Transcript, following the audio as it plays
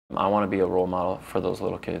I want to be a role model for those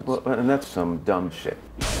little kids. Well, and that's some dumb shit.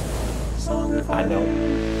 I know.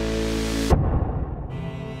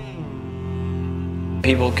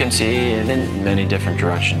 People can see it in many different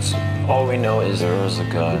directions. All we know is there was a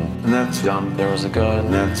gun. And that's dumb. There was a gun.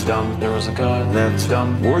 And that's dumb. There was a gun. And that's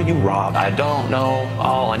dumb. Were you robbed? I don't know.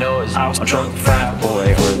 All I know is I was a drunk frat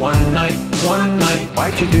boy for one night.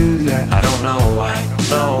 Why'd you do that? I don't know why.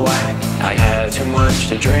 I had too much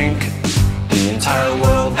to drink. The entire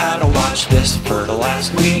world had to watch this for the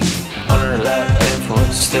last week. Under that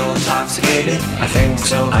influence, still intoxicated. I think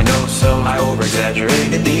so, I know so, I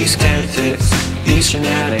over-exaggerated these tactics, these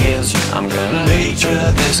shenanigans. I'm gonna make sure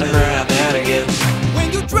that this never happen again.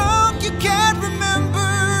 When you're drunk, you can't remember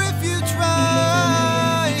if you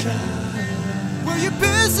try. Were you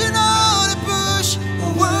pissing on a bush,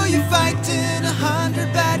 or were you fighting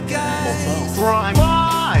 100 bad guys? Crime.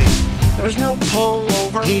 Why? There was no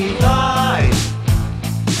pullover. He lied.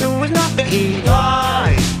 There was nothing. He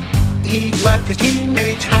lied. He left his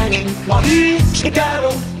teammates hanging while he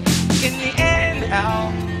skedaddled. In the end,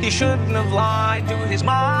 Al, he shouldn't have lied to his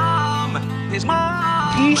mom. He's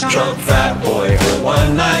a drunk fat boy for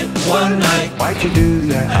one night. Why'd you do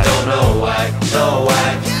that? I don't know why.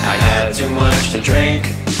 I had too much to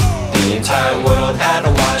drink. The entire world had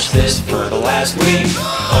to watch this for the last week.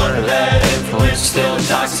 Under that influence, still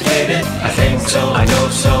intoxicated. I think so, I know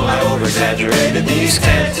so, I over-exaggerated these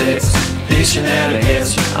tactics, these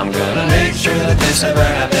shenanigans. I'm gonna make sure that this never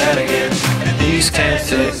happen again. These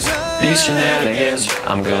tactics, these shenanigans.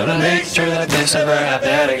 I'm gonna make sure that this never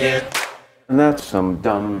happen again. And that's some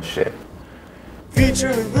dumb shit.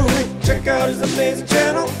 Featuring Ruby, check out his amazing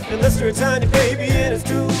channel. Unless you're a tiny baby and it's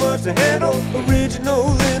too much to handle.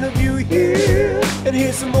 Original interview here. And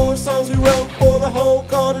here's some more songs we wrote for the whole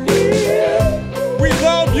colony. We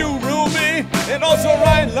love you, Ruby, and also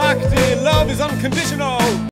Ryan Lochte. Love is unconditional.